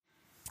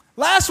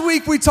Last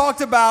week we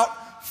talked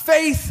about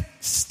faith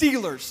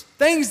stealers,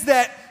 things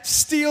that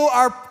steal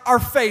our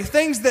faith,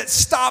 things that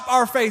stop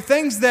our faith,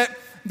 things that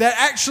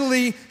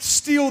actually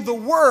steal the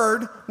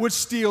word, which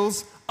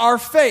steals our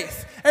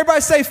faith.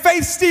 Everybody say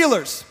faith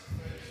stealers.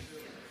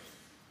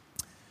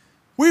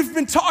 We've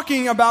been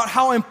talking about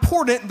how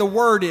important the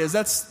word is.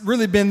 That's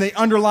really been the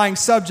underlying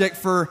subject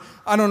for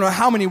I don't know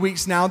how many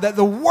weeks now, that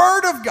the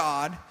word of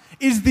God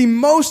is the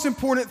most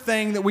important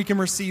thing that we can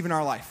receive in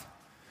our life.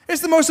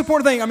 It's the most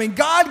important thing. I mean,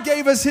 God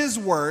gave us his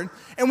word,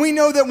 and we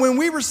know that when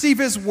we receive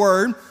his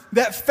word,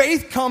 that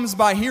faith comes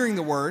by hearing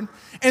the word,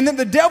 and that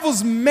the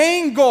devil's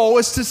main goal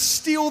is to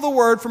steal the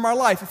word from our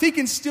life. If he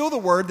can steal the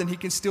word, then he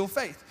can steal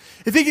faith.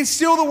 If he can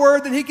steal the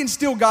word, then he can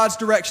steal God's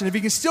direction. If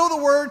he can steal the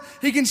word,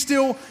 he can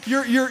steal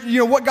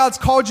your what God's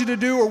called you to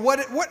do, or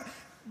what.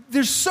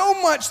 There's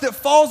so much that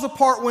falls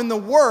apart when the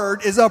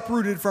word is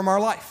uprooted from our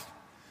life.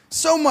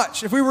 So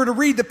much. If we were to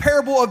read the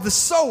parable of the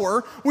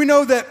sower, we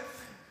know that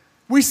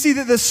we see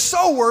that the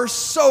sower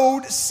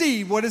sowed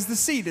seed. What is the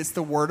seed? It's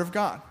the word of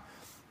God.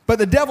 But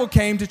the devil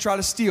came to try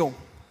to steal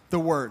the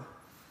word.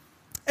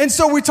 And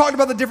so we talked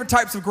about the different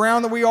types of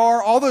ground that we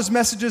are. All those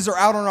messages are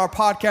out on our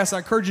podcast. I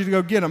encourage you to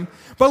go get them.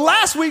 But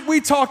last week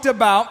we talked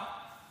about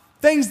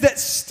things that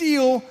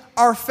steal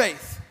our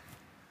faith.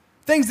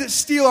 Things that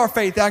steal our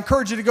faith. I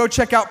encourage you to go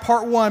check out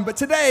part 1. But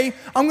today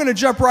I'm going to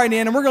jump right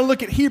in and we're going to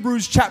look at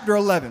Hebrews chapter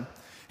 11.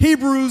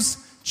 Hebrews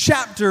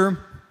chapter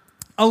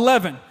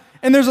 11.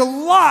 And there's a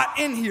lot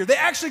in here. They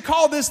actually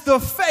call this the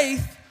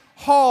Faith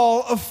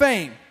Hall of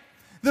Fame.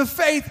 The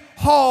Faith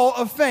Hall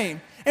of Fame.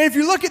 And if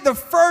you look at the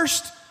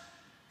first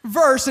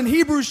verse in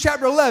Hebrews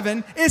chapter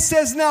 11, it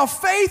says, "Now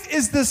faith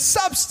is the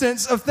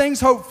substance of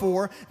things hoped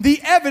for, the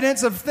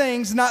evidence of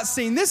things not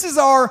seen." This is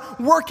our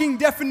working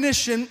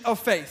definition of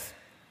faith.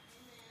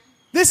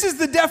 This is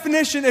the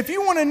definition. If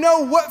you want to know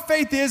what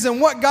faith is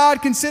and what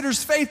God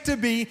considers faith to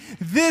be,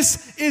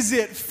 this is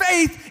it.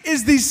 Faith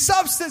is the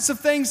substance of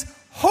things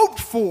hoped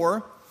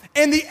for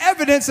and the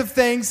evidence of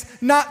things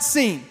not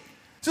seen.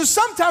 So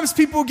sometimes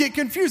people get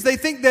confused. They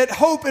think that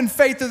hope and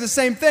faith are the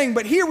same thing,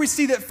 but here we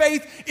see that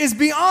faith is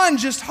beyond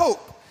just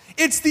hope.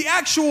 It's the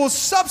actual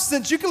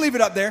substance. You can leave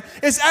it up there.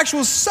 It's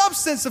actual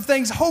substance of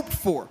things hoped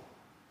for.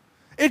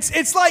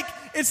 It's like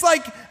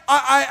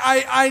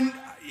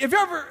have you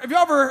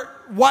ever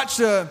watched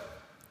a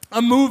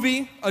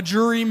movie, a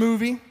jury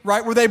movie,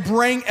 right, where they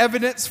bring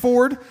evidence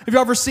forward? Have you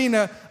ever seen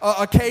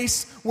a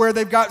case where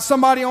they've got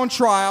somebody on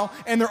trial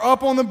and they're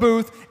up on the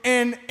booth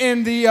and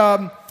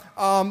the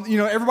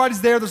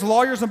everybody's there. There's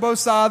lawyers on both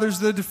sides. There's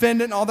the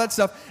defendant and all that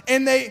stuff.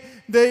 And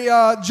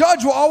the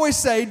judge will always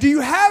say, "Do you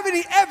have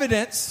any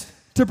evidence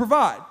to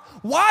provide?"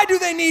 Why do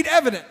they need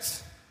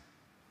evidence?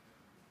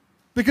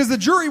 Because the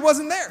jury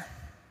wasn't there.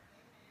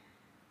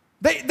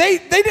 They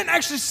didn't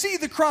actually see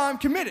the crime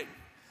committed.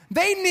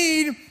 They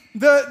need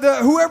the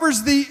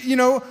whoever's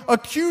the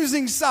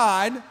accusing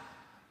side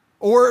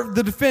or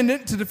the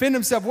defendant to defend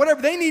himself,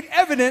 whatever. They need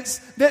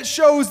evidence that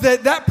shows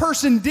that that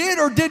person did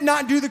or did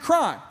not do the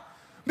crime.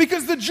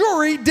 Because the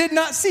jury did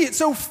not see it.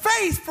 So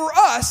faith for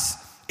us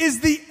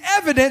is the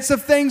evidence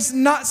of things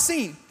not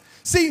seen.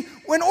 See,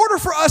 in order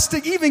for us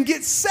to even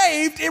get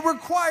saved, it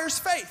requires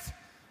faith.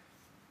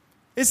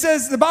 It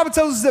says, the Bible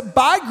tells us that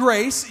by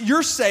grace,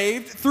 you're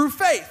saved through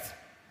faith.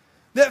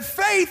 That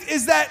faith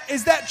is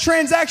that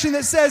transaction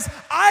that says,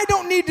 I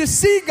don't need to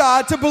see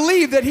God to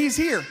believe that he's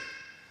here.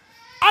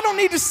 I don't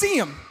need to see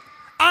him.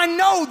 I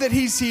know that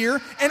he's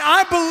here, and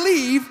I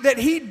believe that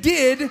he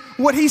did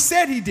what he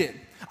said he did.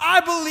 I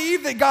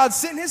believe that God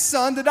sent his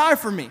son to die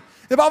for me.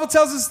 The Bible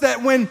tells us that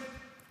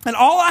and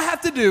all I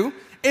have to do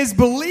is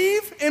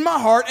believe in my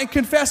heart and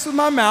confess with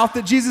my mouth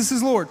that Jesus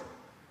is Lord.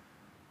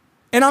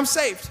 And I'm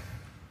saved.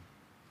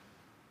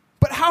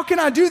 But how can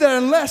I do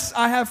that unless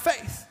I have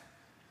faith?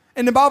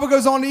 And the Bible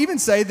goes on to even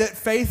say that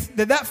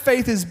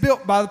faith is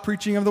built by the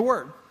preaching of the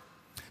word.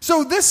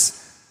 So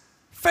this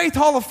Faith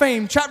Hall of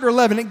Fame, chapter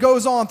 11, it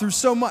goes on through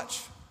so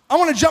much. I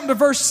want to jump to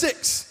verse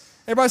 6.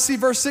 Everybody see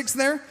verse 6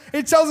 there?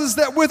 It tells us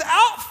that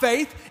without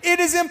faith,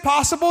 it is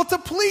impossible to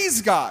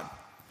please God.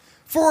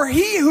 For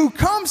he who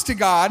comes to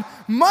God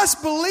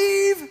must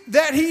believe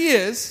that he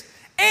is,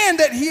 and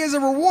that he is a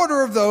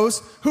rewarder of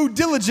those who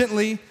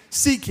diligently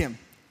seek him.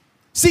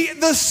 See,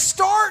 the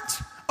start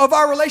of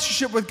our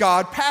relationship with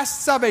God,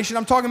 past salvation,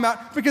 I'm talking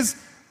about, because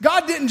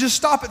God didn't just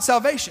stop at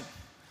salvation.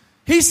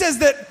 He says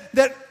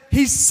that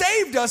he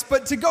saved us,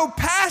 but to go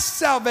past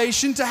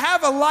salvation, to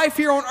have a life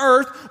here on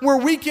earth where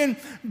we can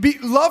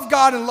love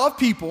God and love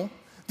people,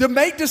 to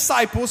make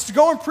disciples, to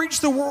go and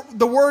preach the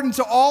word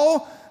into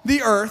all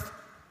the earth.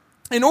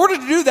 In order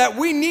to do that,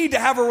 we need to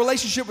have a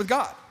relationship with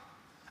God,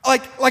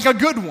 like a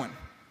good one.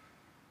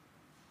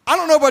 I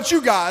don't know about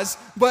you guys,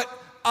 but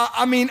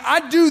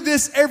I do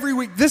this every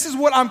week. This is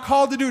what I'm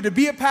called to do, to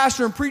be a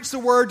pastor and preach the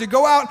word, to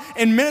go out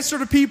and minister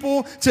to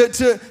people,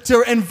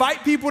 to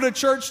invite people to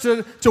church,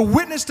 to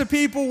witness to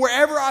people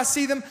wherever I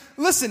see them.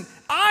 Listen,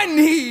 I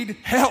need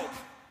help.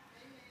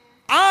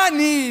 I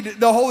need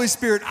the Holy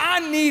Spirit.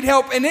 I need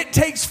help, and it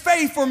takes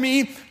faith for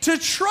me to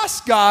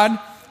trust God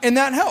in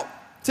that help.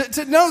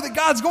 to know that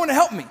God's going to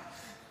help me.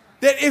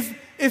 That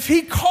if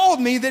he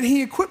called me, that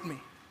he equipped me.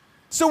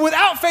 So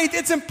without faith,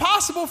 it's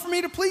impossible for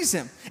me to please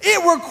him.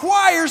 It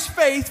requires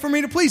faith for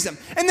me to please him.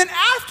 And then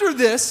after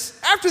this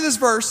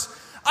verse,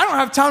 I don't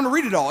have time to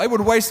read it all. It would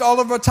waste all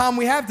of our time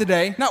we have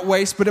today. Not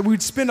waste, but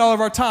we'd spend all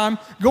of our time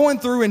going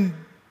through and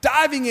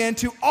diving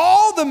into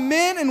all the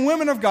men and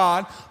women of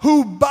God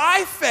who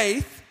by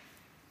faith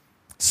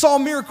saw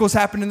miracles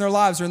happen in their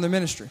lives or in their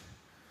ministry.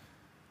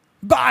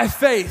 By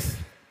faith,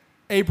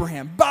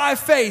 Abraham. By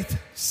faith,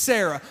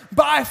 Sarah.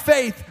 By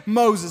faith,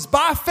 Moses.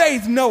 By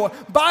faith, Noah.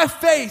 By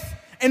faith.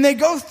 And they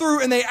go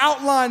through and they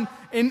outline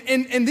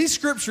in these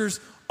scriptures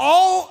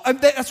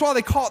that's why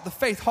they call it the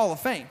Faith Hall of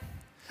Fame.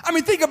 I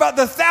mean, think about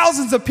the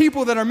thousands of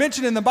people that are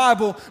mentioned in the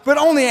Bible, but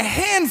only a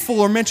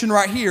handful are mentioned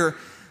right here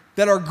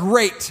that are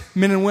great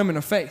men and women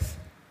of faith.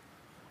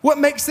 What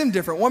makes them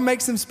different? What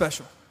makes them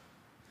special?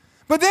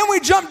 But then we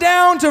jump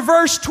down to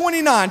verse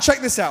 29. Check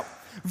this out.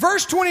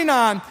 Verse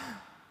 29,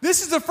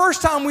 this is the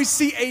first time we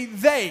see a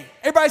they.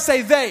 Everybody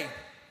say they.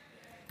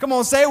 Come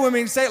on, say it with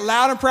me. Say it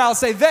loud and proud.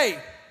 Say they.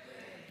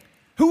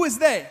 Who is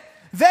they?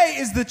 They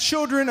is the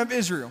children of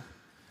Israel.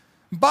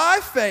 By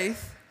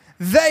faith,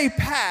 they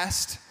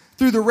passed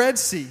through the Red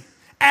Sea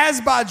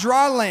as by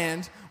dry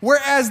land,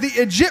 whereas the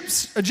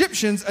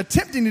Egyptians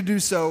attempting to do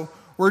so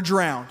were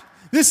drowned.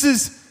 This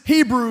is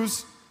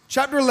Hebrews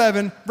chapter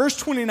 11, verse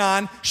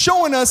 29,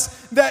 showing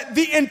us that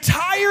the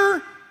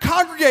entire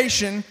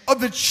congregation of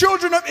the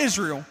children of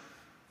Israel,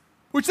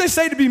 which they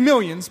say to be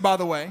millions, by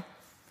the way,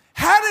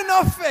 had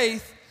enough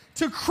faith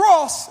to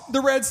cross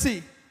the Red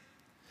Sea.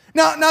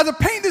 Now to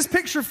paint this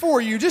picture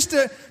for you, just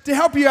to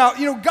help you out,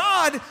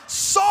 God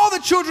saw the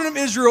children of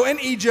Israel in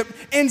Egypt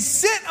and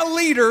sent a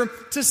leader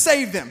to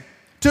save them,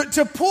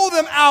 to pull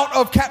them out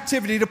of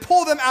captivity, to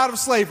pull them out of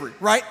slavery,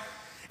 right?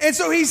 And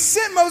so he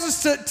sent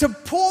Moses to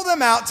pull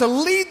them out, to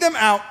lead them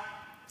out,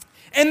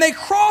 and they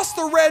crossed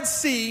the Red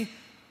Sea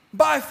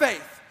by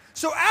faith.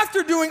 So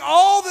after doing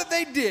all that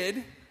they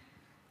did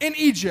in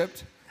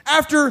Egypt,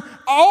 after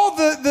all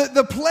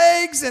the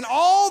plagues and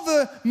all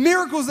the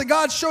miracles that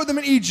God showed them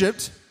in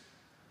Egypt,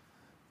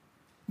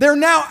 they're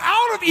now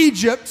out of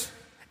Egypt,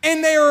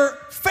 and they are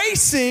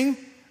facing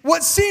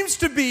what seems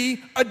to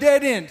be a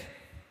dead end.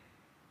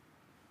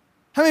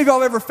 How many of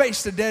y'all have ever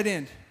faced a dead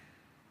end?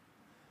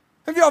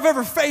 Have y'all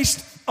ever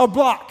faced a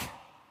block?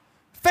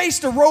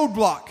 Faced a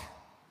roadblock?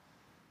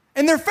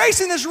 And they're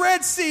facing this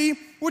Red Sea,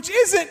 which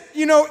isn't,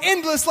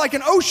 endless like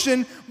an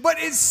ocean, but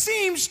it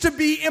seems to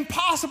be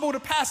impossible to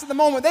pass at the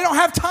moment. They don't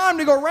have time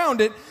to go around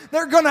it.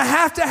 They're going to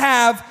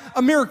have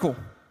a miracle.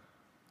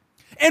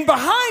 And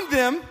behind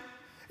them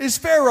is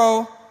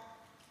Pharaoh,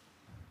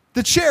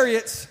 the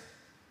chariots.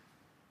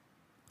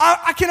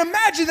 I can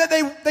imagine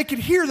that they could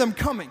hear them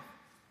coming.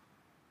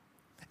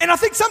 And I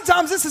think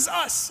sometimes this is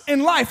us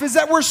in life, is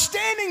that we're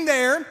standing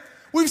there,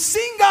 we've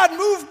seen God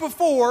move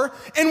before,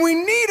 and we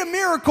need a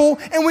miracle,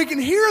 and we can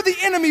hear the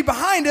enemy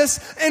behind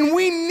us, and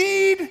we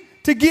need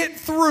to get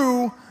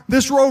through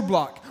this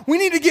roadblock. We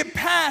need to get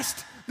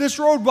past this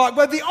roadblock.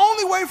 But the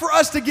only way for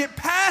us to get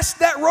past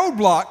that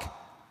roadblock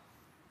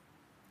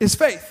is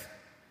faith.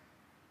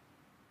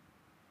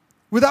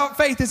 Without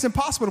faith, it's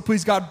impossible to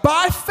please God.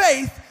 By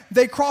faith,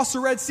 they crossed the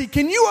Red Sea.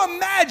 Can you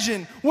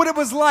imagine what it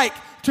was like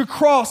to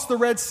cross the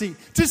Red Sea?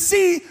 To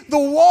see the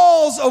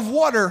walls of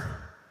water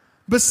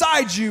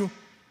beside you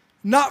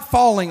not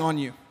falling on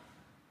you.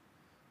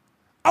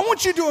 I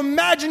want you to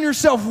imagine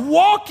yourself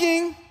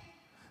walking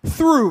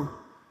through.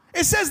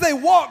 It says they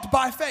walked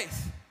by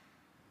faith.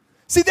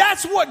 See,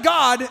 that's what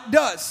God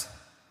does.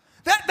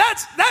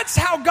 That's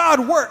how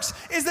God works,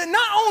 is that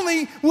not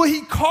only will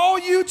he call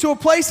you to a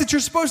place that you're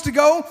supposed to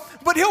go,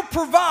 but he'll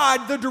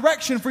provide the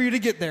direction for you to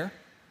get there.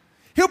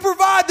 He'll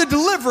provide the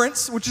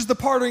deliverance, which is the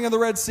parting of the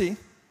Red Sea.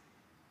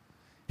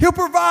 He'll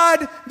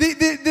provide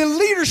the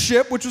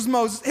leadership, which was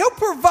Moses. He'll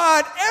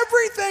provide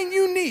everything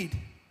you need.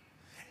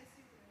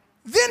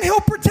 Then he'll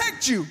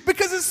protect you,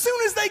 because as soon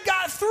as they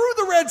got through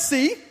the Red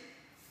Sea,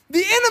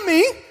 the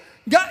enemy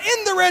got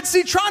in the Red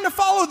Sea trying to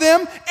follow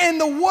them,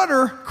 and the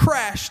water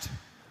crashed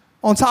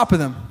on top of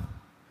them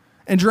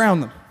and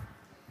drowned them.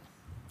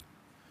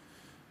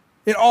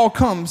 It all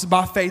comes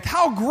by faith.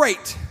 How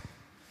great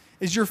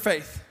is your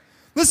faith?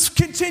 Let's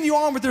continue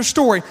on with their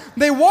story.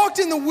 They walked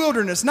in the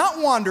wilderness, not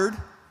wandered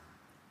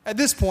at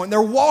this point.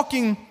 They're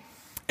walking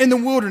in the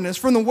wilderness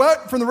from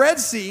the Red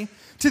Sea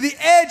to the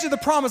edge of the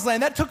Promised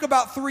Land. That took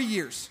about 3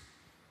 years.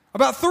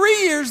 About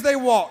 3 years they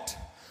walked.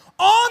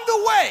 On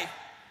the way,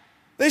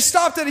 they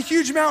stopped at a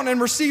huge mountain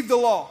and received the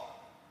law,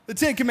 the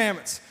 10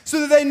 Commandments,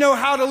 so that they know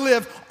how to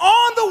live.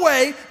 On the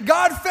way,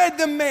 God fed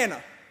them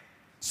manna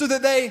so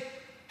that they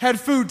had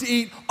food to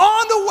eat.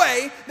 On the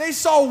way, they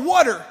saw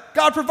water.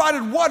 God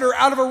provided water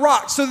out of a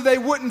rock so that they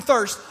wouldn't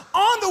thirst.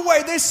 On the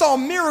way, they saw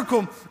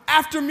miracle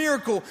after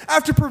miracle,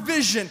 after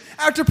provision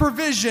after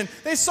provision.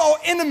 They saw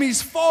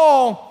enemies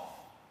fall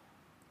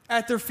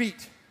at their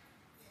feet.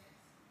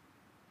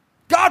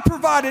 God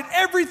provided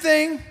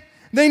everything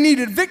they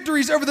needed,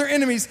 victories over their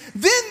enemies.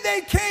 Then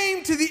they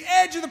came to the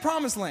edge of the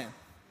Promised Land.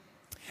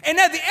 And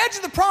at the edge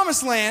of the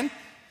Promised Land,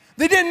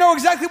 They didn't know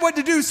exactly what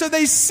to do, so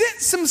they sent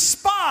some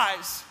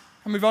spies.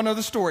 How many of y'all know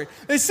the story?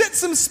 They sent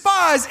some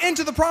spies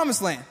into the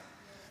promised land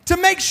to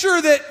make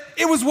sure that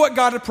it was what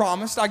God had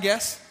promised, I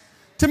guess.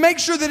 To make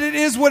sure that it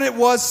is what it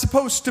was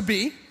supposed to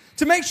be.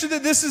 To make sure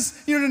that this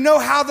is, to know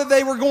how that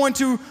they were going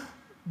to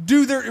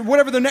do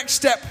whatever their next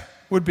step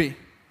would be.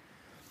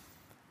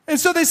 And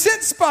so they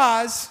sent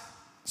spies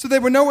so they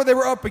would know what they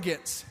were up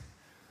against.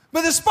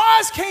 But the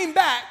spies came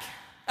back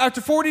after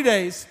 40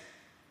 days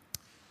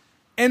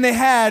and they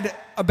had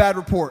a bad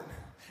report.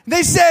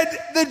 They said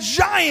the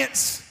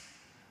giants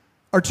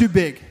are too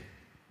big.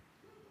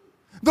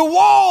 The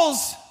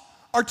walls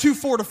are too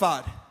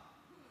fortified.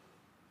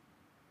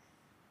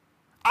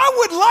 I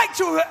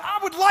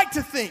would like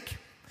to think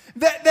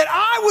that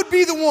I would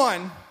be the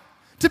one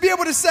to be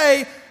able to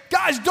say,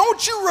 guys,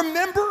 don't you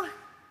remember?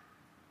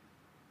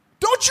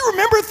 Don't you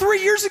remember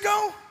 3 years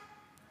ago?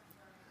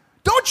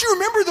 Don't you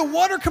remember the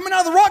water coming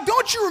out of the rock?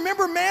 Don't you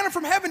remember manna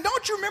from heaven?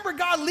 Don't you remember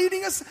God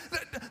leading us?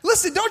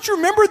 Listen, don't you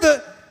remember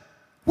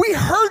we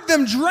heard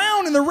them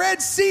drown in the Red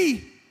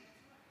Sea?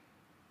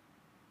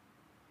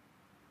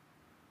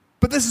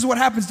 But this is what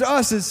happens to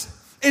us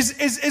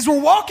is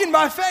we're walking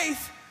by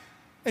faith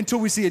until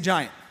we see a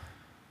giant.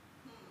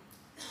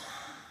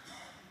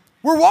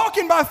 We're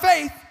walking by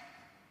faith.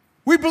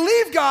 We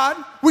believe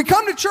God. We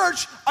come to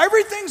church.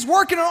 Everything's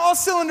working on all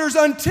cylinders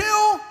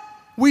until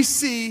we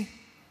see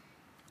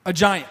a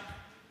giant.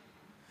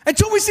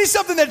 Until we see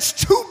something that's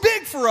too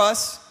big for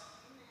us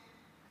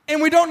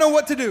and we don't know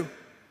what to do.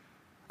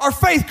 Our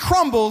faith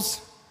crumbles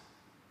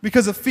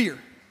because of fear.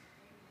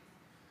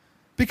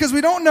 Because we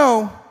don't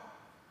know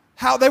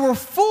how they were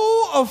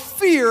full of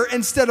fear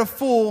instead of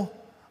full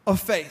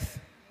of faith.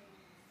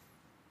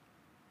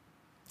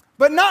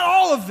 But not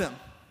all of them.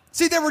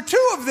 See, there were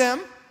 2 of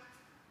them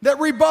that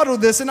rebutted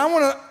this, and I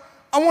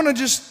want to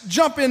just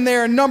jump in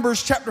there in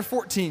Numbers chapter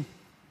 14.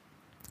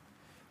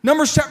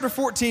 Numbers chapter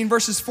 14,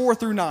 verses 4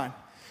 through 9.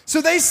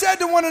 So they said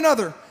to one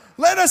another,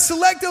 let us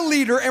select a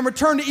leader and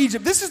return to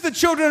Egypt. This is the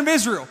children of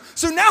Israel.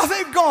 So now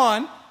they've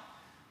gone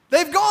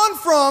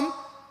from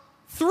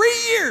 3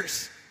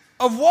 years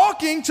of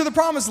walking to the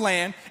promised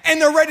land,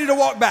 and they're ready to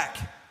walk back.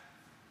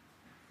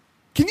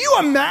 Can you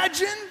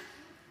imagine?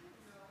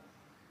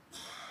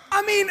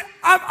 I mean,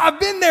 I've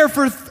been there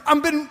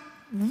I've been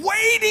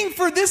waiting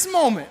for this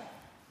moment.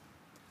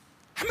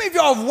 How many of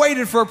y'all have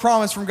waited for a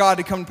promise from God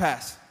to come to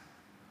pass?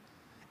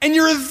 And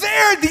you're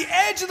there at the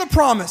edge of the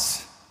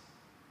promise,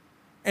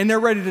 and they're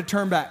ready to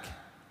turn back.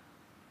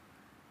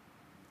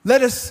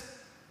 Let us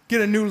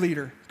get a new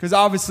leader, because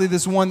obviously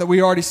this one that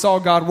we already saw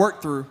God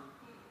work through,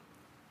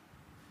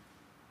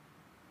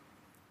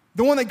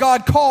 the one that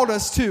God called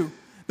us to,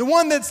 the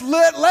one that's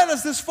led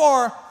us this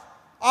far,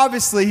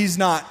 obviously he's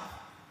not.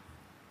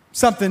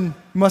 Something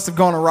must have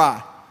gone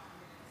awry,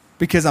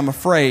 because I'm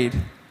afraid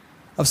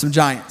of some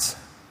giants.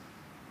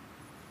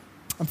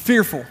 I'm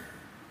fearful.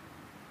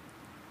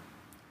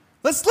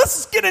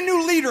 Let's get a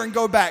new leader and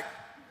go back.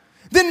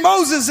 Then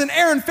Moses and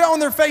Aaron fell on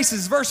their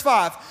faces, verse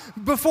 5,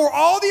 before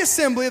all the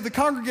assembly of the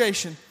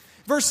congregation.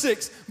 Verse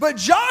 6, but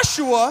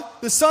Joshua,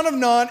 the son of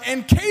Nun,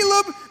 and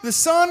Caleb, the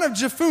son of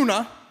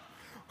Jephunneh,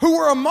 who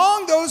were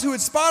among those who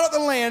had spied out the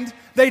land,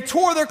 they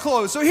tore their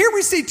clothes. So here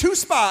we see 2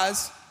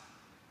 spies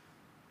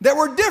that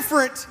were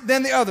different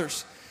than the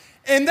others.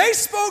 And they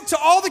spoke to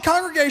all the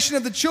congregation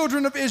of the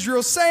children of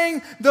Israel,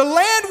 saying, the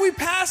land we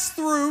passed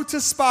through to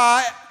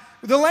spy,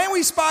 the land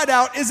we spied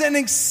out is an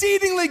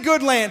exceedingly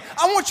good land.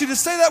 I want you to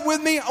say that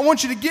with me. I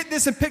want you to get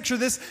this and picture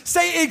this.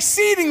 Say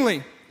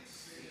exceedingly.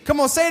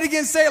 Come on, say it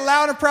again. Say it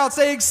loud and proud.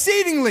 Say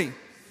exceedingly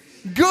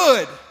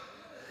good.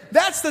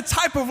 That's the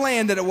type of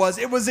land that it was.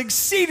 It was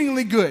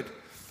exceedingly good.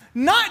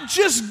 Not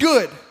just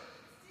good.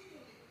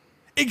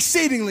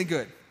 Exceedingly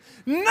good.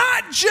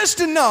 Not just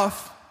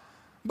enough,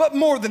 but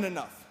more than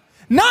enough.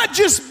 Not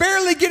just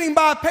barely getting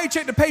by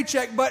paycheck to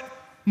paycheck, but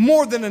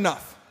more than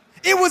enough.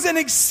 It was an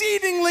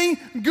exceedingly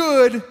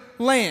good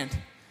land.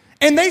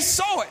 And they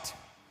saw it.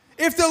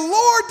 If the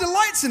Lord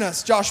delights in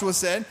us, Joshua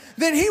said,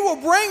 then he will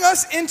bring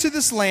us into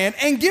this land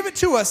and give it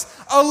to us,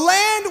 a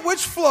land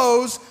which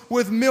flows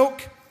with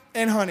milk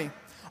and honey.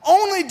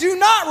 Only do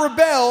not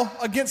rebel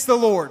against the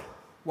Lord.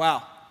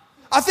 Wow.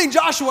 I think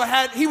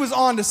Joshua he was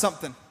on to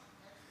something.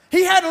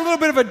 He had a little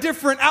bit of a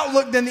different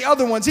outlook than the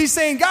other ones. He's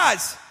saying,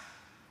 guys,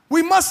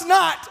 we must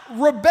not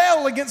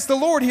rebel against the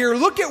Lord here.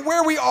 Look at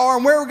where we are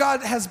and where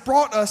God has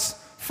brought us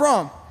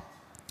from.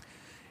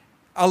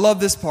 I love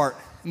this part,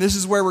 and this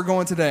is where we're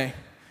going today.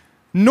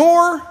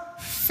 Nor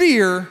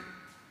fear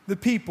the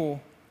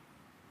people.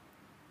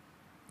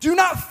 Do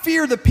not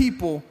fear the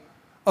people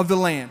of the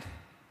land.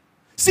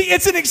 See,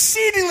 it's an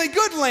exceedingly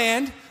good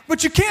land,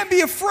 but you can't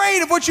be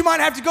afraid of what you might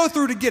have to go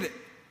through to get it.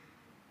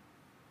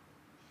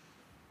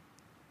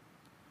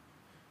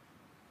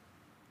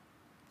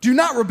 Do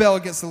not rebel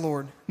against the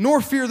Lord, nor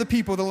fear the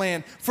people of the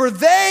land, for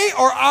they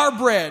are our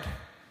bread.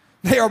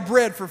 They are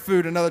bread for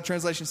food, another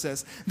translation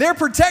says. Their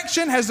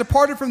protection has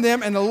departed from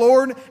them, and the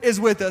Lord is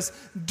with us.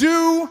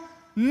 Do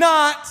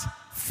not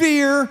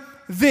fear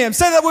them.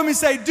 Say that with me.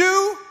 Say,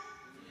 do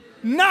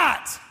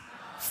not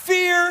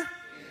fear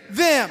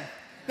them.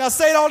 Now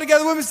say it all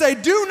together with me. Say,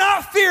 do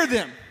not fear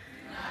them.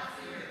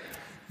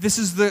 This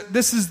is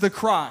the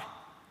cry.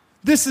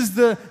 This is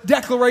the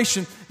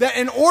declaration that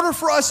in order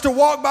for us to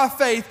walk by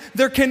faith,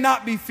 there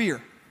cannot be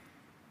fear.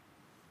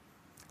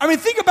 I mean,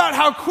 think about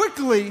how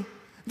quickly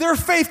their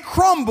faith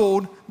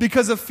crumbled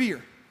because of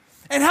fear.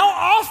 And how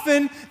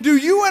often do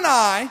you and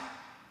I,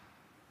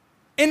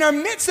 in the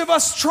midst of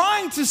us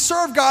trying to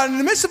serve God, in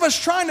the midst of us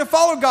trying to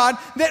follow God,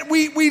 that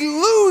we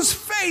lose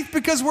faith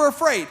because we're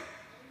afraid.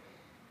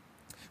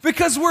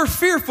 Because we're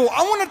fearful.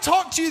 I want to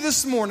talk to you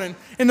this morning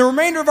in the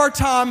remainder of our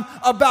time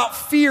about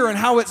fear and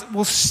how it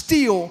will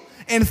steal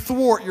and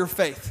thwart your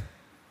faith.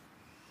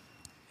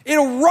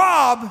 It'll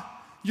rob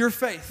your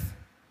faith.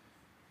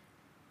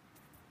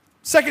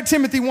 2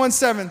 Timothy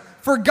 1:7,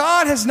 for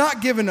God has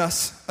not given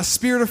us a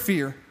spirit of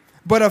fear,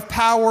 but of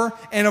power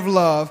and of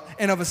love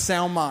and of a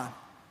sound mind.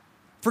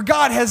 For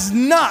God has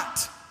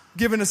not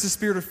given us a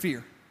spirit of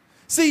fear.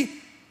 See,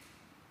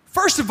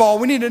 first of all,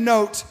 we need to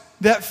note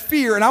that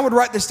fear, and I would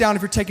write this down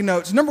if you're taking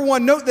notes. Number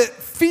one, note that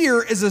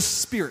fear is a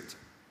spirit.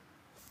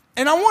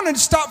 And I want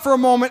to stop for a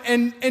moment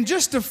and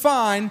just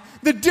define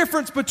the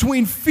difference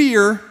between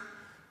fear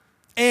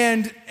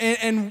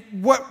and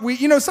what we,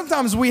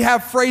 sometimes we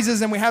have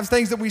phrases and we have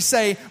things that we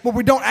say, but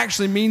we don't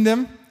actually mean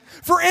them.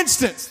 For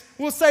instance,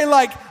 we'll say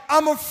like,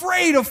 I'm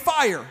afraid of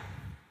fire.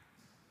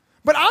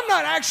 But I'm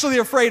not actually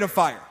afraid of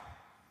fire.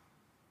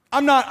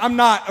 I'm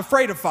not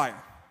afraid of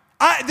fire.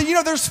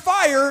 There's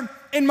fire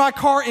in my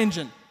car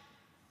engine.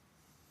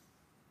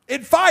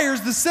 It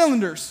fires the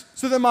cylinders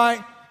so that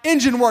my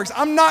engine works.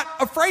 I'm not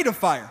afraid of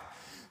fire.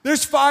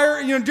 There's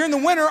fire, during the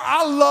winter,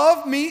 I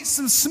love me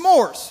some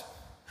s'mores.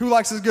 Who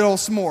likes this good old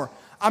s'more?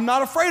 I'm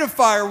not afraid of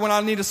fire when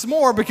I need a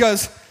s'more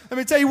because, let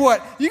me tell you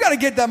what, you got to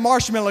get that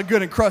marshmallow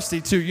good and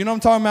crusty too. You know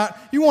what I'm talking about?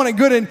 You want it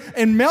good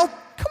and melt.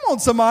 Come on,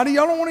 somebody.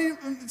 Y'all don't want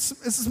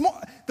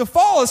to, the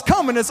fall is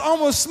coming. It's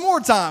almost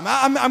s'more time.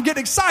 I'm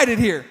getting excited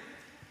here.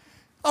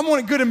 I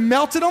want it good and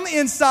melted on the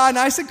inside,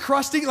 nice and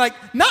crusty, like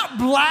not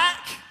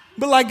black,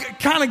 but like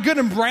kind of good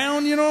and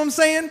brown, you know what I'm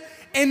saying?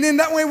 And then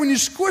that way when you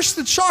squish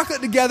the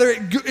chocolate together,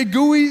 it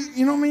gooey,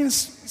 you know what I mean? It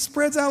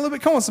spreads out a little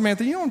bit. Come on,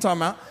 Samantha, you know what I'm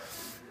talking about.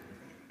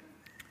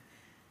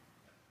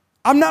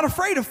 I'm not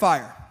afraid of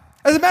fire.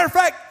 As a matter of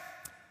fact,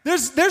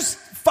 there's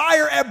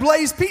fire at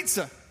Blaze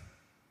Pizza. Have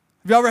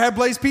you ever had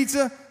Blaze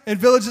Pizza in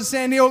Village of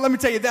San Diego? Let me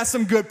tell you, that's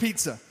some good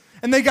pizza.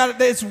 And they got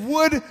it, it's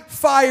wood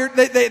fired.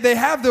 They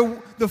have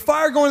the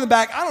fire going in the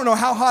back. I don't know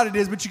how hot it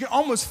is, but you can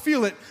almost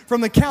feel it from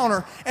the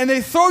counter. And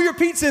they throw your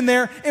pizza in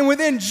there, and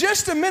within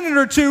just a minute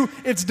or two,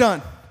 it's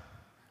done.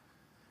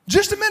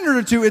 Just a minute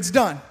or two, it's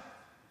done.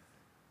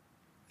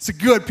 It's a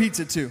good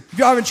pizza too. If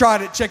you haven't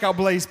tried it, check out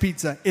Blaze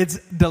Pizza. It's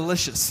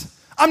delicious.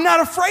 I'm not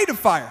afraid of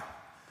fire.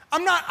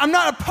 I'm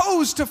not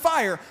opposed to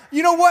fire.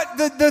 You know what?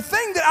 The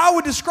thing that I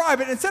would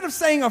describe it, instead of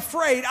saying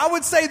afraid, I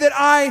would say that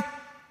I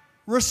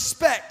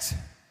respect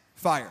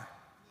fire.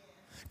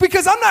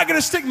 Because I'm not going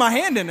to stick my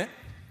hand in it.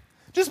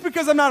 Just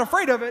because I'm not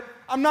afraid of it,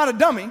 I'm not a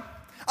dummy.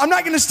 I'm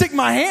not going to stick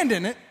my hand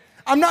in it.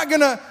 I'm not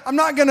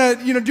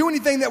gonna do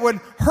anything that would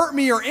hurt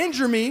me or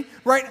injure me,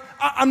 right?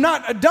 I'm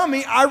not a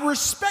dummy. I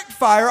respect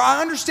fire.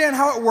 I understand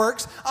how it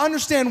works. I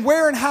understand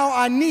where and how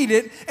I need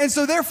it. And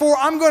so therefore,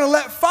 I'm going to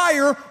let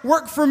fire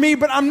work for me,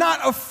 but I'm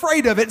not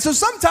afraid of it. So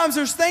sometimes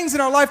there's things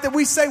in our life that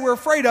we say we're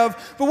afraid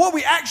of, but what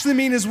we actually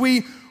mean is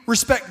we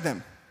respect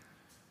them.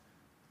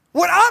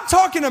 What I'm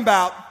talking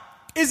about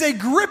is a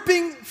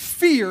gripping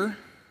fear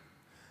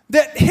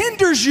that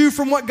hinders you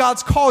from what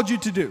God's called you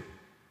to do.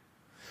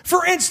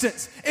 For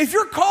instance, if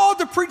you're called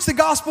to preach the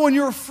gospel and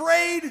you're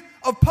afraid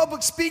of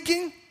public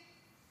speaking,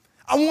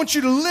 I want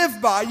you to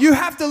live by, you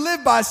have to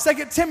live by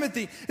 2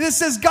 Timothy. It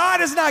says, God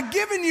has not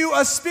given you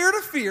a spirit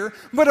of fear,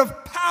 but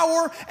of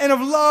power and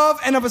of love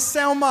and of a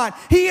sound mind.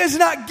 He has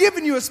not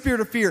given you a spirit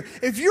of fear.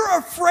 If you're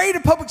afraid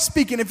of public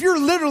speaking, if you're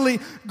literally,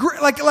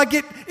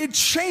 it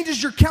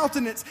changes your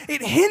countenance,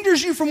 it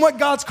hinders you from what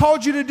God's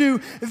called you to do,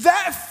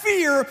 that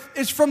fear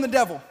is from the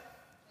devil.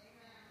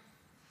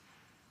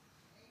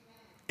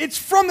 It's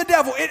from the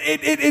devil.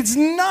 It's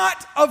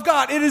not of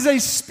God. It is a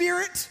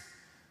spirit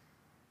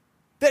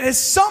that has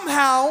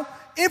somehow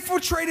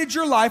infiltrated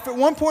your life at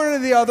one point or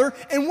the other.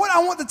 And what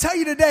I want to tell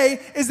you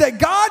today is that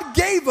God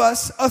gave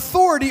us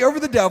authority over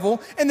the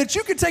devil and that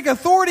you can take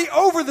authority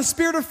over the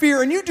spirit of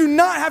fear and you do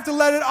not have to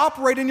let it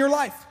operate in your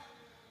life.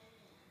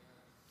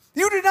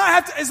 You do not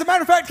have to. As a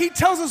matter of fact, he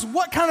tells us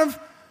what kind of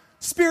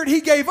spirit he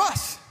gave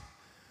us.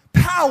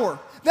 Power.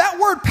 That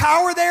word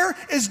power there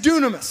is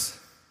dunamis.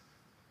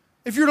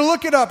 If you were to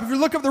look it up, if you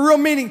look up the real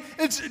meaning,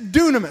 it's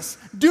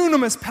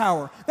dunamis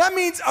power. That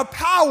means a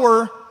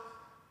power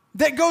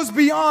that goes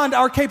beyond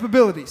our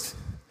capabilities.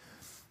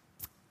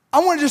 I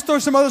want to just throw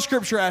some other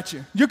scripture at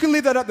you. You can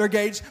leave that up there,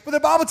 Gage. But the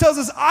Bible tells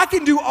us, I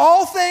can do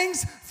all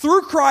things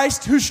through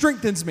Christ who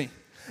strengthens me.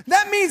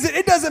 That means that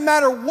it doesn't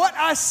matter what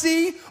I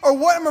see or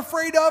what I'm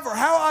afraid of or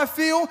how I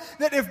feel,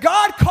 that if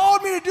God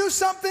called me to do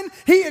something,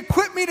 he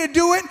equipped me to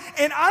do it,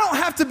 and I don't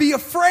have to be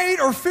afraid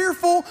or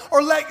fearful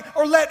or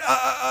let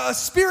a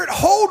spirit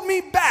hold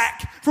me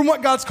back from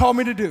what God's called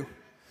me to do.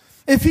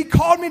 If he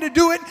called me to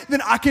do it,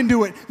 then I can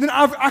do it. Then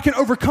I can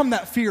overcome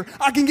that fear.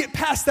 I can get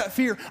past that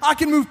fear. I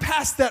can move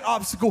past that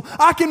obstacle.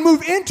 I can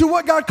move into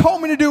what God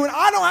called me to do, and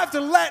I don't have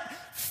to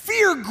let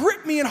fear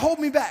grip me and hold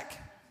me back.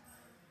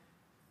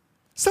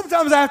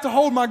 Sometimes I have to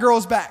hold my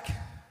girls back.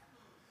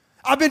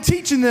 I've been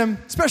teaching them,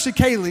 especially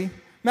Kaylee.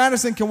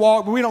 Madison can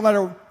walk, but we don't let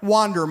her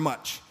wander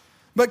much.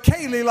 But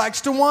Kaylee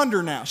likes to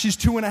wander now. She's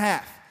 2.5.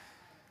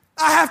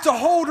 I have to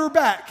hold her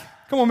back.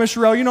 Come on, Miss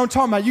Sherelle, you know what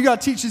I'm talking about. You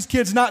got to teach these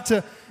kids not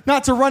to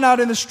run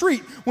out in the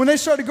street. When they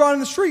start to go out in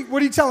the street, what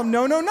do you tell them?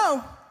 No, no,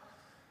 no.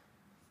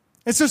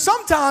 And so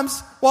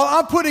sometimes, while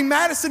I'm putting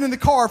Madison in the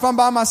car, if I'm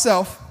by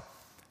myself,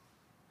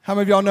 how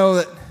many of y'all know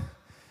that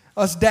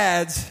us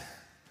dads,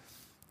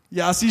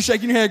 yeah, I see you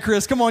shaking your head,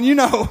 Chris. Come on, you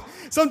know.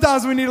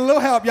 Sometimes we need a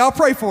little help. Y'all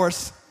pray for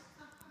us.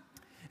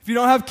 If you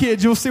don't have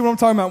kids, you'll see what I'm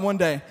talking about one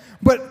day.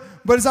 But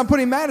as I'm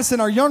putting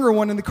Madison, our younger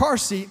one, in the car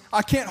seat,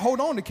 I can't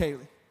hold on to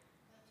Kaylee.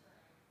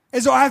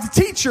 And so I have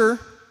to teach her,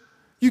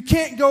 you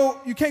can't go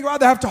out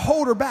there. I have to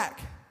hold her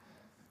back.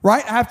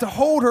 Right? I have to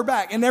hold her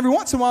back. And every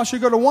once in a while, she'll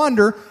go to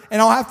wander,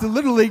 and I'll have to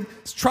literally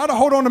try to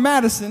hold on to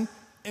Madison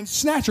and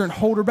snatch her and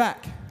hold her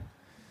back.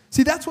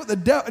 See, that's what the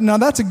devil, now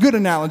that's a good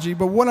analogy,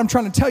 but what I'm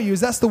trying to tell you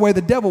is that's the way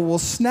the devil will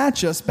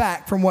snatch us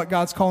back from what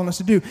God's calling us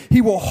to do. He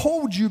will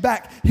hold you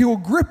back. He will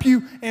grip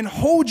you and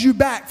hold you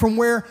back from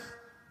where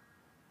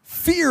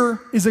fear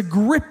is a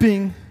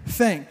gripping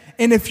thing.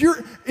 And if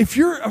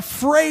you're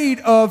afraid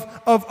of,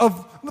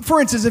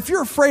 for instance, if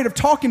you're afraid of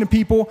talking to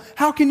people,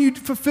 how can you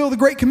fulfill the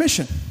Great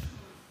Commission?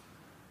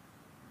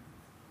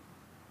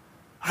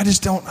 I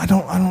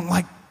don't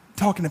like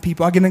talking to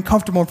people. I get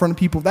uncomfortable in front of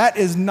people. That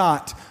is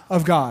not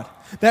of God.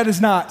 That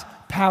is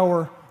not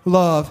power,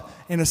 love,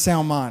 and a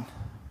sound mind.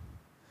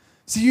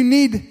 So you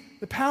need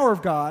the power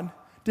of God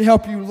to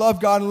help you love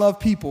God and love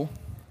people.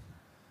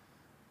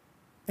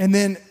 And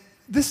then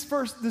this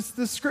verse,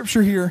 this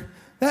scripture here,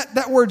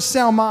 that word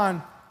sound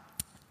mind,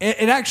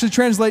 it actually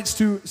translates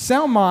to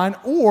sound mind,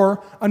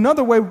 or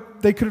another way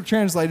they could have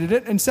translated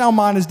it, and sound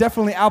mind is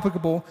definitely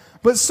applicable,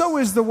 but so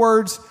is the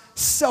words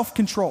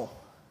self-control.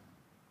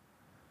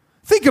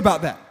 Think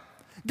about that.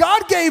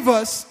 God gave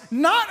us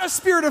not a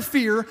spirit of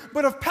fear,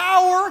 but of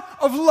power,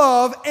 of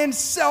love, and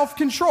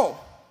self-control.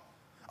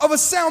 Of a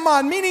sound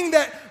mind, meaning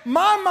that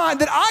my mind,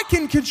 that I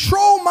can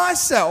control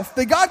myself,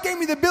 that God gave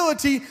me the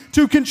ability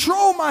to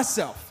control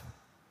myself.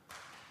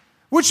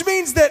 Which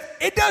means that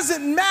it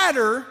doesn't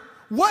matter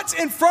what's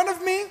in front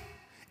of me.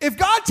 If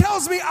God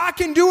tells me I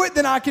can do it,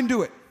 then I can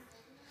do it.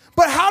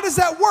 But how does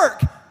that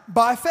work?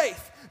 By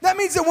faith. That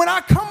means that when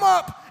I come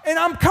up and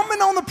I'm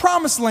coming on the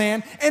promised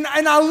land, and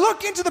I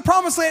look into the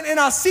promised land and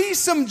I see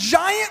some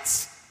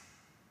giants,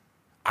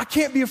 I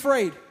can't be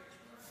afraid.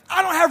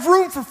 I don't have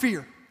room for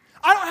fear.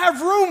 I don't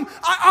have room.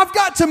 I've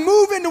got to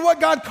move into what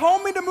God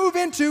called me to move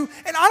into,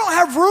 and I don't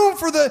have room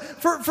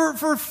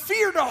for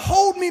fear to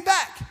hold me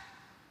back.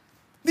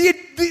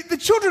 The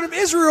children of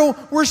Israel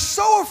were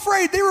so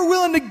afraid they were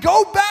willing to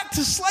go back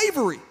to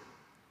slavery.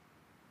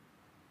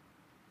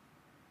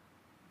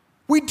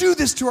 We do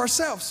this to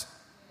ourselves.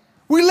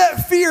 We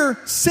let fear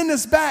send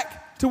us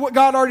back to what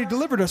God already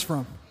delivered us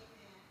from.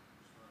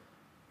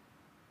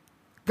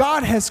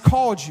 God has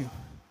called you.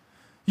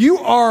 You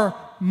are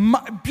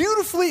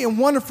beautifully and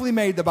wonderfully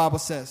made, the Bible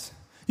says.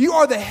 You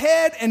are the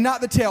head and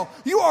not the tail.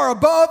 You are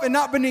above and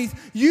not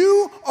beneath.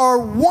 You are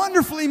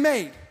wonderfully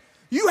made.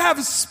 You have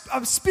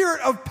a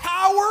spirit of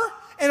power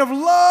and of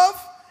love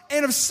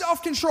and of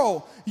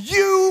self-control.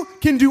 You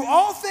can do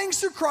all things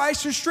through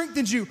Christ who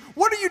strengthens you.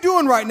 What are you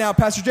doing right now,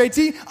 Pastor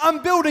JT?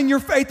 I'm building your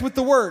faith with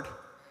the Word.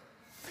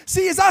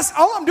 See,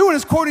 all I'm doing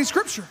is quoting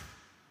Scripture.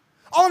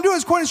 All I'm doing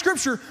is quoting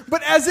Scripture.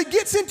 But as it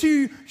gets into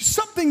you,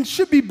 something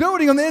should be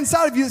building on the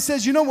inside of you that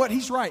says, you know what,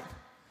 he's right.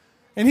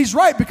 And he's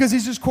right because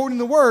he's just quoting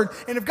the Word.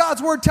 And if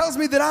God's Word tells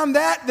me that I'm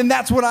that, then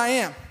that's what I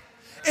am.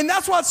 And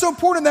that's why it's so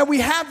important that we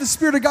have the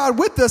Spirit of God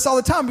with us all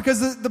the time,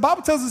 because the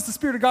Bible tells us the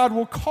Spirit of God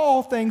will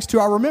call things to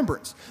our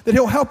remembrance, that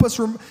he'll help us,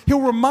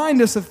 he'll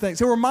remind us of things.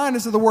 He'll remind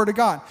us of the Word of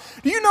God.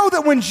 Do you know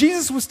that when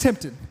Jesus was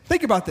tempted,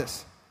 think about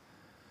this.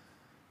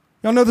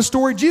 Y'all know the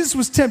story? Jesus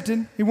was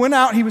tempted. He went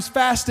out. He was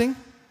fasting.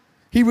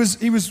 He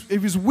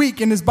was weak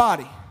in his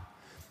body.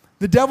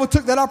 The devil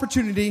took that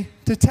opportunity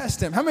to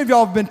test him. How many of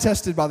y'all have been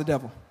tested by the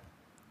devil?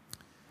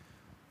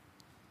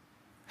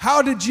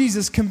 How did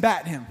Jesus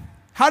combat him?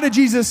 How did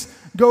Jesus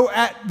go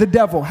at the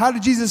devil? How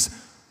did Jesus?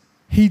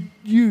 He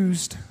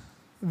used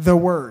the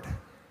Word.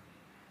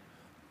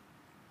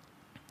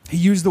 He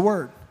used the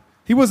Word.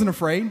 He wasn't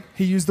afraid.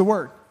 He used the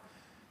Word.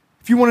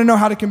 If you want to know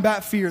how to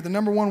combat fear, the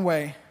number one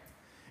way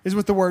is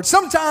with the Word.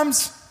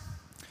 Sometimes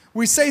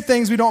we say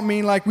things we don't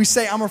mean, like we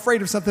say, I'm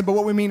afraid of something, but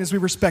what we mean is we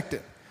respect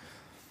it.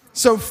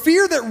 So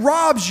fear that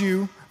robs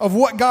you of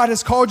what God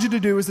has called you to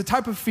do is the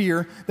type of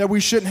fear that we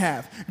shouldn't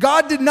have.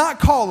 God did not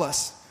call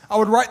us. I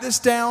would write this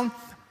down.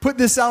 put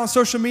this out on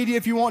social media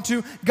if you want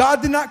to.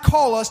 God did not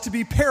call us to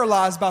be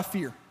paralyzed by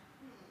fear.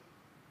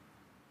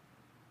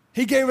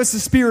 He gave us a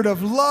spirit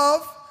of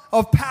love,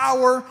 of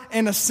power,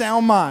 and a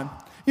sound mind.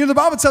 You know, the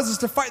Bible tells us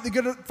to fight the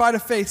good fight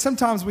of faith.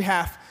 Sometimes we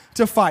have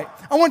to fight.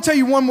 I want to tell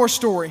you one more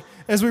story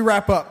as we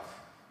wrap up.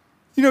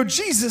 You know,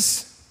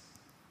 Jesus,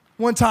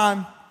 one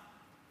time,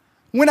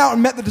 went out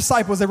and met the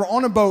disciples. They were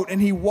on a boat, and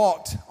he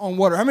walked on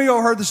water. How many of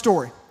y'all heard the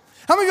story?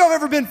 How many of y'all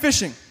have ever been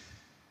fishing?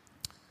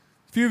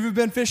 A few of you have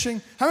been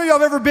fishing. How many of y'all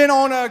have ever been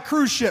on a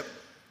cruise ship?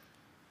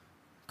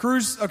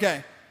 Cruise?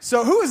 Okay.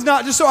 So who has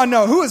not, just so I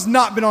know, who has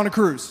not been on a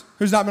cruise?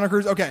 Who's not been on a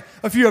cruise? Okay,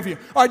 a few of you.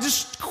 All right,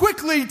 just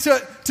quickly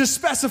to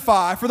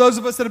specify, for those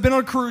of us that have been on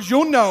a cruise,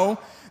 you'll know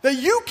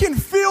that you can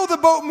feel the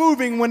boat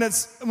moving when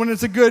it's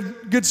a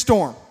good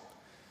storm.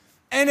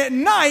 And at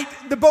night,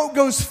 the boat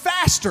goes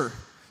faster.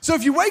 So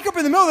if you wake up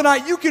in the middle of the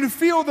night, you can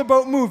feel the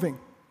boat moving.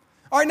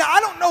 All right, now I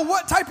don't know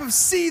what type of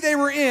sea they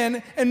were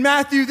in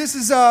Matthew. This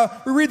is,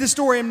 we read the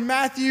story in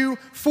Matthew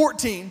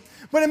 14.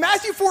 But in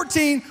Matthew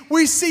 14,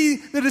 we see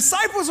the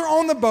disciples are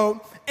on the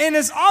boat, and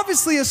it's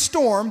obviously a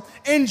storm,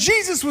 and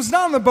Jesus was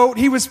not on the boat.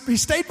 He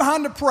stayed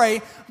behind to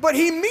pray, but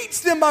he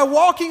meets them by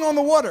walking on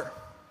the water.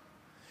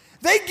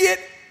 They get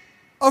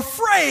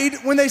afraid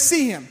when they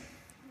see him.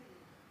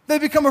 They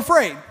become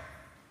afraid.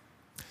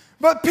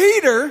 But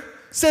Peter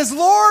says,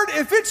 Lord,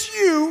 if it's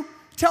you,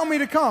 tell me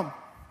to come.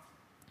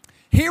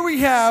 Here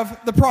we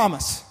have the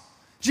promise.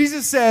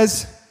 Jesus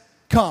says,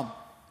 come.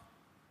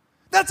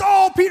 That's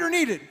all Peter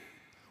needed,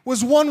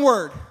 was one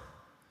word.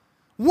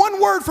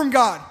 One word from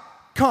God,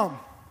 come.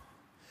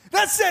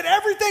 That said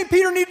everything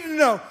Peter needed to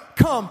know.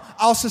 Come,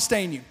 I'll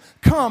sustain you.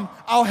 Come,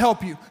 I'll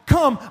help you.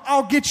 Come,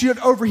 I'll get you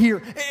over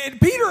here.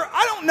 And Peter,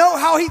 I don't know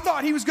how he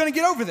thought he was going to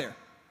get over there.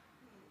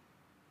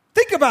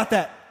 Think about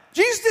that.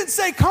 Jesus didn't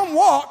say, come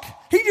walk.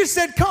 He just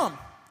said, come.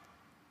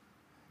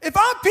 If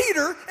I'm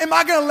Peter, am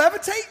I going to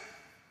levitate?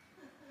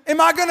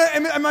 Am I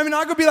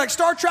not going to be like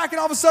Star Trek and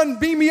all of a sudden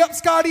beam me up,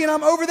 Scotty, and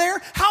I'm over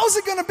there? How's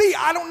it going to be?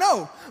 I don't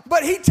know.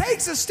 But he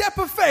takes a step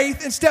of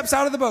faith and steps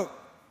out of the boat.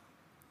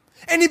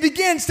 And he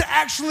begins to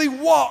actually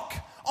walk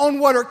on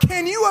water.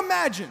 Can you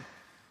imagine?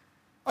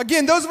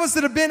 Again, those of us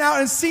that have been out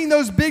and seen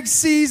those big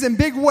seas and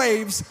big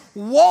waves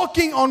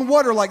walking on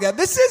water like that.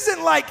 This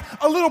isn't like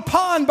a little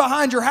pond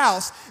behind your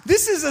house.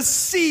 This is a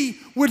sea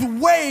with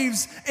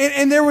waves.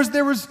 And there was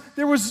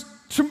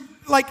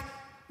like,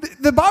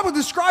 the Bible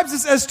describes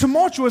this as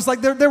tumultuous. Like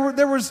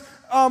there was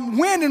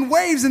wind and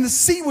waves and the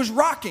sea was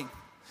rocking.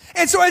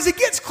 And so as he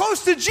gets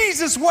close to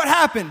Jesus, what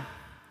happened?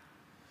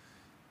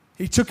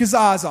 He took his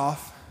eyes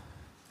off.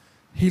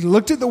 He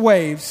looked at the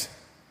waves,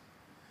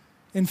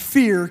 and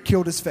fear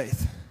killed his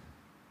faith.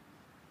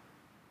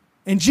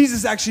 And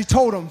Jesus actually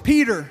told him,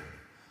 Peter,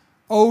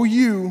 O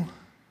you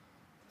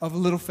of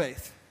little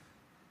faith.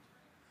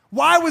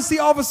 Why was he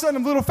all of a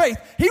sudden of little faith?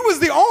 He was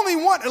the only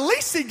one, at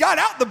least he got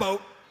out the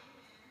boat.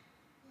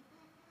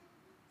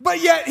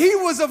 But yet he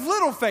was of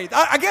little faith.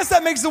 I guess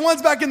that makes the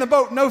ones back in the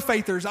boat no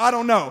faithers. I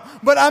don't know.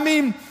 But I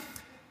mean,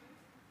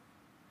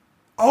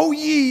 O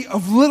ye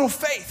of little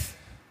faith.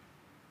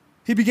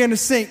 He began to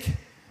sink,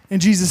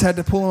 and Jesus had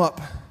to pull him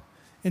up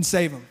and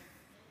save him.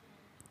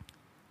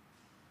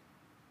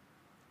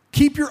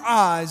 Keep your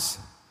eyes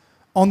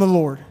on the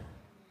Lord.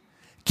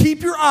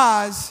 Keep your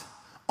eyes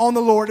on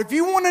the Lord. If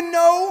you want to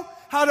know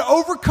how to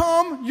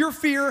overcome your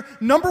fear,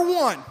 number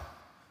one,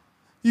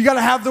 you got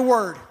to have the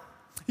Word.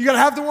 You got to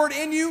have the Word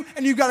in you,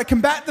 and you got to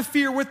combat the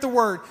fear with the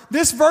Word.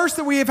 This verse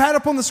that we have had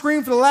up on the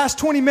screen for the last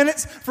 20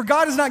 minutes, for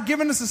God has not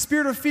given us a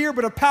spirit of fear,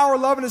 but a power,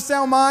 love, and a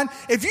sound mind.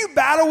 If you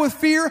battle with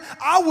fear,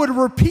 I would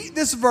repeat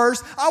this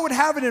verse. I would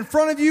have it in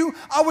front of you.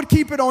 I would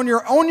keep it on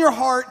your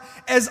heart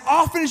as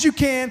often as you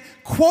can.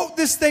 Quote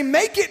this thing.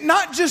 Make it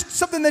not just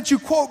something that you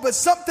quote, but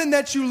something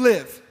that you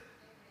live.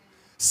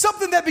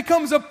 Something that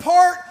becomes a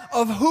part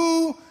of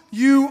who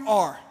you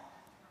are.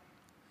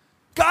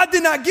 God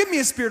did not give me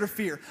a spirit of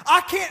fear.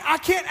 I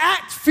can't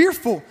act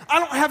fearful. I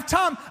don't have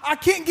time. I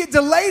can't get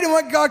delayed in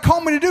what God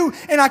called me to do,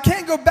 and I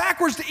can't go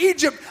backwards to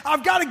Egypt.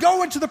 I've got to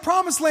go into the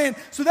promised land.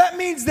 So that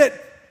means that,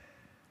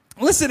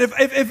 listen,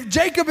 if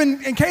Jacob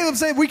and Caleb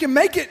say we can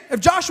make it, if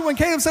Joshua and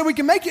Caleb say we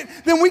can make it,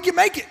 then we can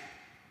make it.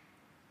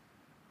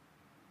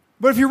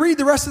 But if you read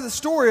the rest of the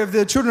story of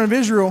the children of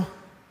Israel,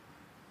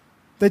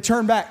 they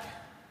turned back.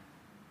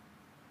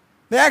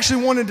 They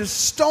actually wanted to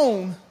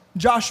stone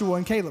Joshua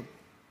and Caleb.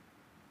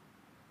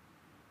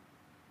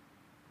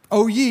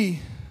 O ye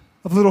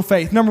of little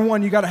faith. Number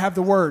one, you got to have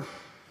the Word.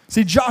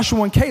 See,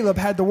 Joshua and Caleb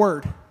had the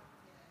Word.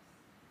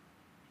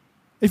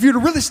 If you were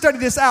to really study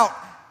this out,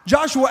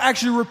 Joshua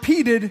actually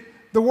repeated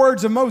the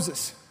words of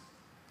Moses.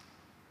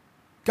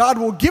 God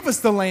will give us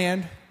the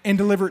land and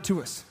deliver it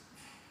to us.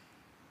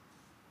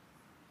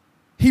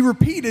 He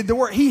repeated the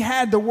word. He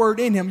had the Word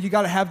in him. You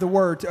got to have the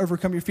Word to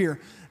overcome your fear.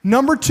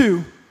 Number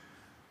two,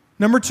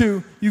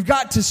 you've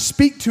got to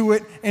speak to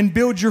it and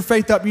build your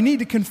faith up. You need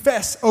to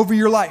confess over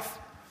your life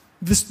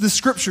the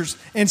scriptures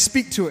and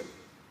speak to it.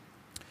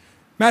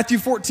 Matthew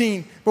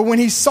 14, but when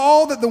he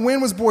saw that the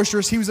wind was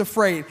boisterous, he was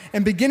afraid.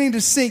 And beginning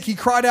to sink, he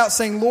cried out,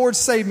 saying, Lord,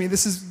 save me.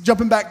 This is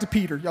jumping back to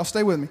Peter. Y'all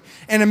stay with me.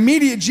 And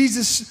immediately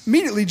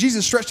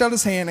Jesus stretched out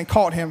his hand and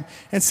caught him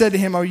and said to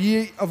him, O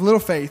ye of little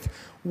faith,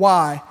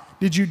 why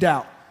did you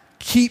doubt?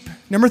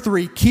 Number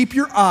 3, keep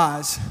your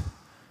eyes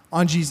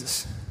on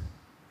Jesus.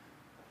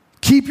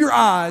 Keep your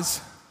eyes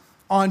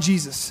on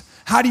Jesus.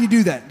 How do you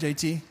do that,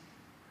 JT?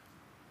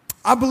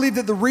 I believe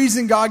that the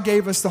reason God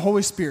gave us the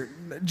Holy Spirit,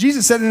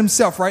 Jesus said it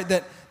himself, right?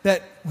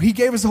 That he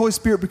gave us the Holy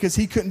Spirit because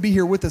he couldn't be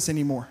here with us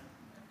anymore.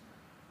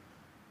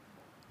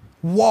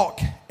 Walk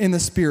in the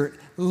Spirit.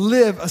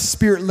 Live a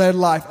Spirit-led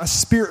life, a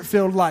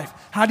Spirit-filled life.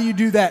 How do you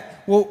do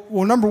that?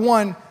 Well, number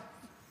one,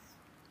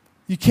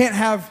 you can't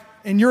have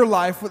in your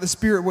life what the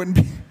Spirit wouldn't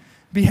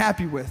be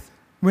happy with.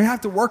 We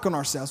have to work on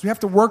ourselves. We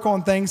have to work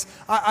on things.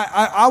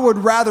 I would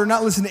rather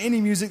not listen to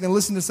any music than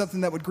listen to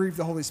something that would grieve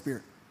the Holy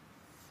Spirit.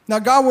 Now,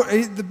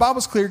 the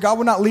Bible's clear. God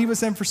will not leave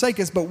us and forsake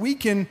us, but we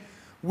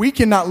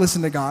cannot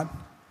listen to God.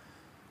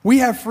 We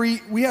have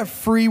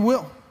free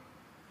will.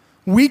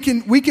 We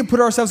can put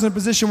ourselves in a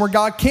position where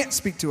God can't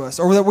speak to us,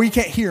 or that we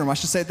can't hear him. I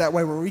should say it that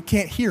way, where we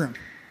can't hear him.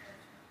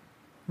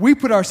 We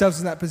put ourselves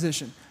in that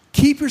position.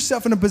 Keep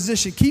yourself in a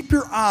position. Keep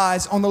your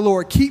eyes on the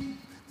Lord. Keep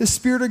the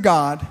Spirit of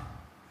God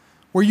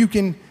where you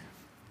can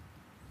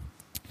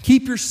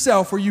keep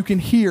yourself where you can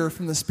hear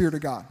from the Spirit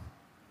of God.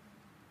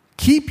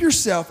 Keep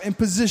yourself in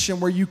position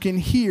where you can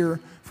hear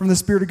from the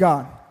Spirit of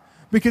God.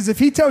 Because if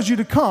he tells you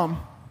to come,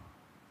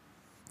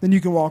 then you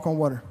can walk on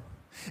water.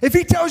 If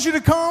he tells you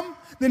to come,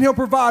 then he'll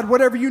provide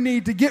whatever you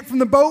need to get from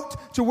the boat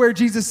to where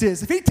Jesus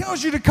is. If he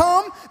tells you to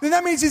come, then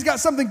that means he's got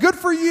something good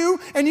for you,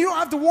 and you don't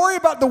have to worry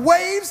about the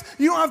waves.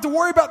 You don't have to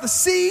worry about the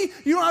sea.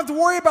 You don't have to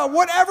worry about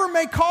whatever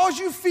may cause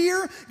you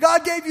fear.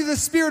 God gave you the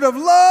spirit of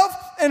love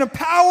and of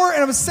power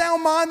and of a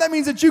sound mind. That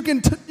means that you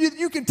can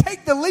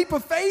take the leap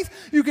of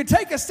faith, you can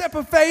take a step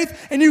of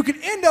faith, and you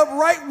can end up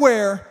right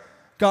where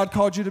God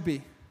called you to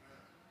be.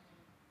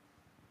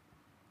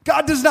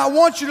 God does not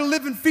want you to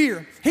live in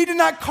fear. He did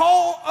not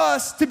call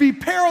us to be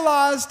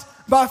paralyzed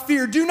by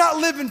fear. Do not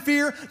live in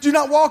fear. Do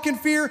not walk in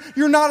fear.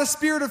 You're not a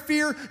spirit of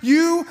fear.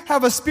 You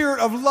have a spirit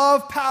of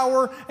love,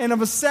 power, and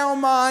of a sound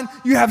mind.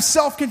 You have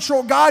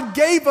self-control. God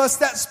gave us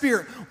that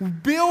spirit.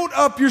 Build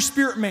up your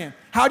spirit, man.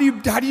 How do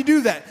you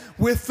do that?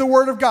 With the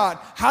Word of God.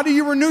 How do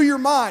you renew your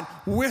mind?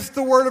 With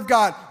the Word of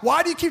God.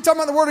 Why do you keep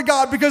talking about the Word of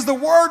God? Because the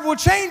Word will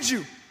change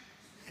you.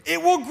 It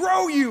will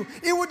grow you.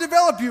 It will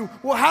develop you.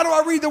 Well, how do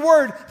I read the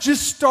Word?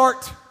 Just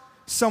start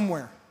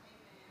somewhere.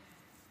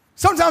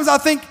 Sometimes I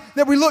think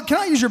that we look, can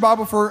I use your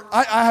Bible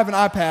I have an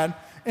iPad,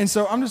 and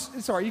so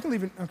it's all right, you can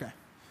leave it, okay.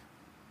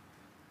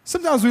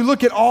 Sometimes we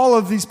look at all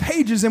of these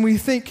pages and we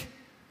think,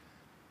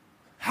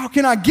 how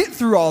can I get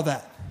through all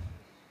that?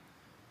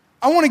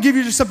 I want to give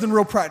you just something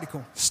real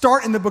practical.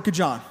 Start in the book of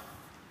John.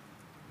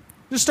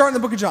 Just start in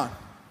the book of John.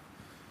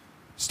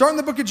 Start in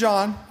the book of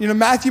John.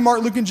 Matthew,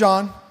 Mark, Luke, and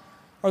John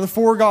are the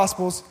 4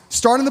 Gospels.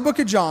 Start in the book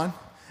of John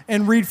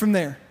and read from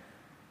there.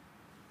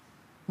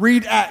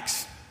 Read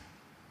Acts,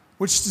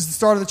 which is the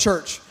start of the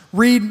church.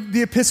 Read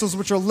the epistles,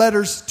 which are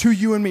letters to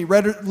you and me,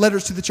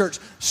 letters to the church.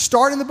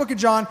 Start in the book of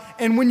John,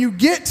 and when you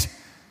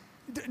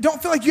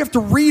don't feel like you have to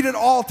read it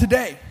all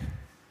today.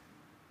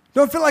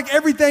 Don't feel like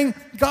everything.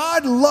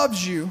 God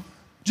loves you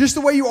just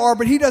the way you are,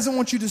 but he doesn't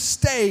want you to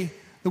stay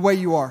the way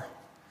you are.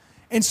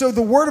 And so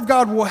the Word of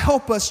God will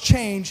help us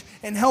change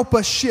and help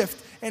us shift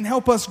and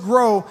help us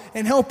grow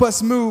and help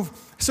us move.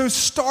 So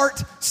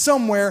start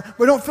somewhere,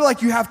 but don't feel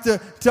like you have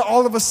to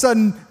all of a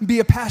sudden be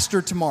a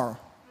pastor tomorrow.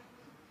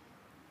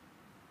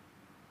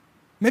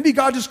 Maybe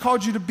God just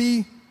called you to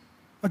be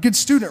a good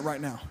student right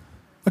now,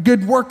 a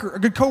good worker, a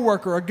good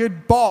coworker, a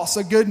good boss,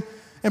 a good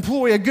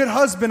employee, a good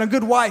husband, a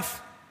good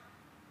wife,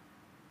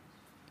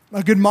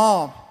 a good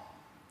mom,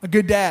 a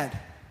good dad.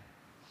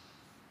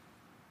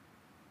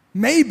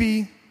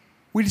 Maybe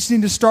we just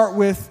need to start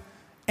with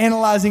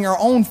analyzing our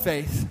own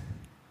faith.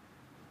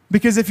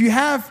 Because if you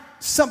have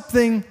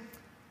something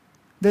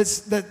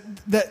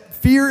that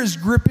fear is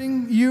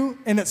gripping you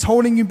and it's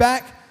holding you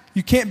back,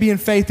 you can't be in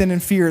faith and in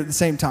fear at the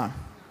same time.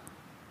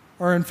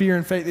 Or in fear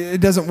and faith.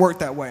 It doesn't work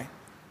that way.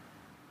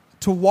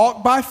 To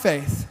walk by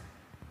faith,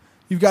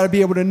 you've got to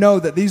be able to know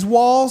that these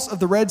walls of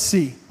the Red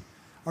Sea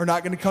are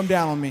not going to come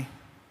down on me.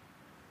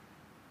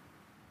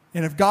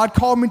 And if God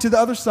called me to the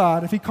other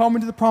side, if he called me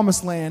to the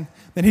promised land,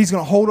 then he's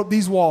going to hold up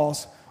these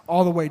walls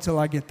all the way till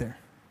I get there.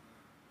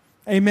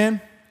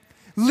 Amen?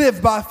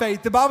 Live by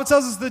faith. The Bible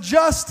tells us the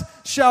just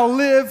shall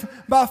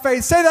live by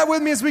faith. Say that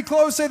with me as we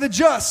close. Say the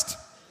just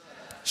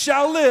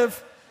shall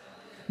live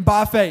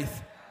by faith.